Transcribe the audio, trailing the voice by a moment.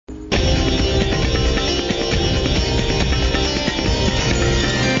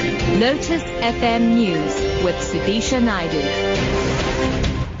Lotus FM News with Sudisha Naidu.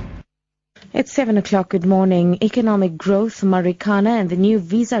 It's 7 o'clock. Good morning. Economic growth, Marikana and the new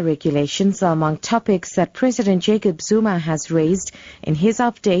visa regulations are among topics that President Jacob Zuma has raised in his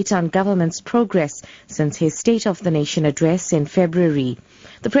update on government's progress since his State of the Nation address in February.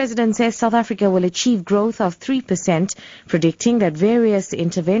 The President says South Africa will achieve growth of 3%, predicting that various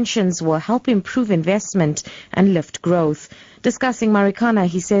interventions will help improve investment and lift growth. Discussing Marikana,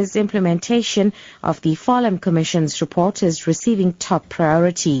 he says implementation of the Farlam Commission's report is receiving top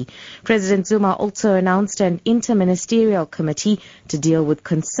priority. President Zuma also announced an interministerial committee to deal with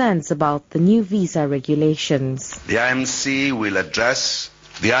concerns about the new visa regulations. The IMC will address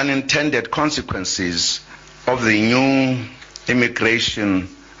the unintended consequences of the new immigration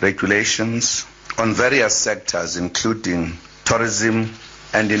regulations on various sectors, including tourism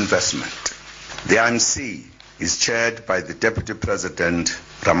and investment. The IMC is chaired by the Deputy President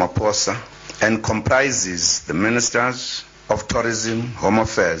Ramaphosa and comprises the Ministers of Tourism, Home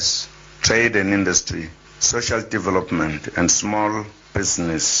Affairs, Trade and Industry, Social Development and Small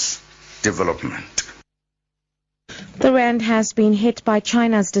Business Development. The rand has been hit by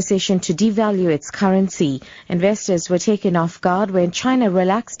China's decision to devalue its currency. Investors were taken off guard when China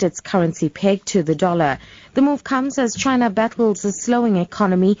relaxed its currency peg to the dollar. The move comes as China battles a slowing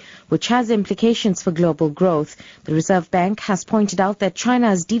economy, which has implications for global growth. The Reserve Bank has pointed out that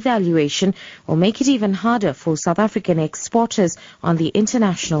China's devaluation will make it even harder for South African exporters on the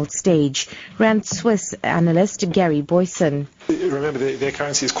international stage. Rand Swiss analyst Gary Boyson. Remember, their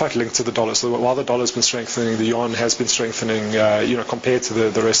currency is quite linked to the dollar. So while the dollar's been strengthening, the yuan has been strengthening, compared to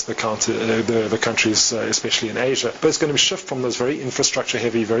the rest of the countries, especially in Asia. But it's going to shift from those very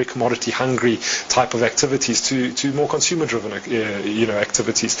infrastructure-heavy, very commodity-hungry type of activities to more consumer-driven,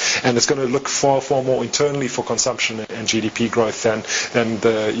 activities. And it's going to look far more internally for consumption and GDP growth than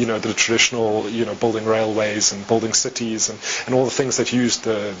the traditional, building railways and building cities and all the things that use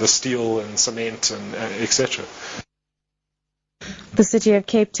the steel and cement and etc. The City of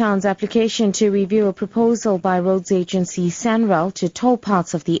Cape Town's application to review a proposal by roads agency SANRAL to toll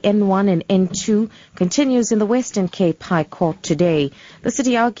parts of the N1 and N2 continues in the Western Cape High Court today. The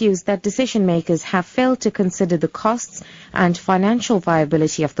city argues that decision makers have failed to consider the costs and financial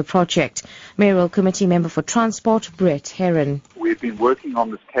viability of the project. Mayoral Committee Member for Transport, Brett Heron. We've been working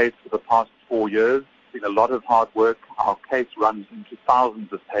on this case for the past 4 years. It's been a lot of hard work. Our case runs into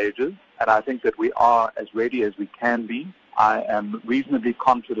thousands of pages, and I think that we are as ready as we can be. I am reasonably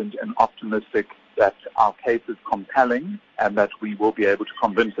confident and optimistic that our case is compelling and that we will be able to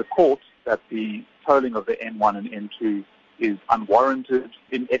convince the court that the tolling of the N1 and N2 is unwarranted,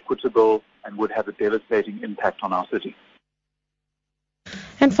 inequitable, and would have a devastating impact on our city.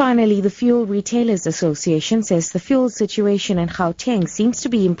 And finally, the Fuel Retailers Association says the fuel situation in Gauteng seems to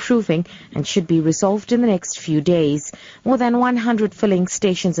be improving and should be resolved in the next few days. More than 100 filling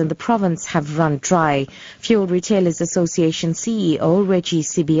stations in the province have run dry. Fuel Retailers Association CEO Reggie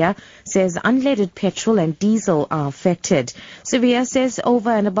Sibia says unleaded petrol and diesel are affected. Sibia says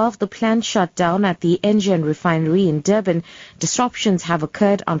over and above the planned shutdown at the Engen refinery in Durban, disruptions have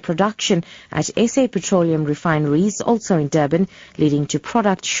occurred on production at SA Petroleum refineries, also in Durban, leading to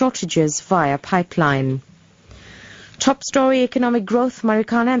product shortages via pipeline. Top story: economic growth,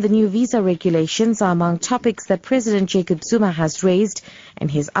 Marikana and the new visa regulations are among topics that President Jacob Zuma has raised in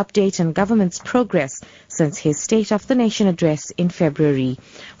his update on government's progress since his State of the Nation address in February.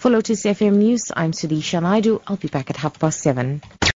 For Lotus FM News, I'm Sudisha Naidu. I'll be back at 7:30.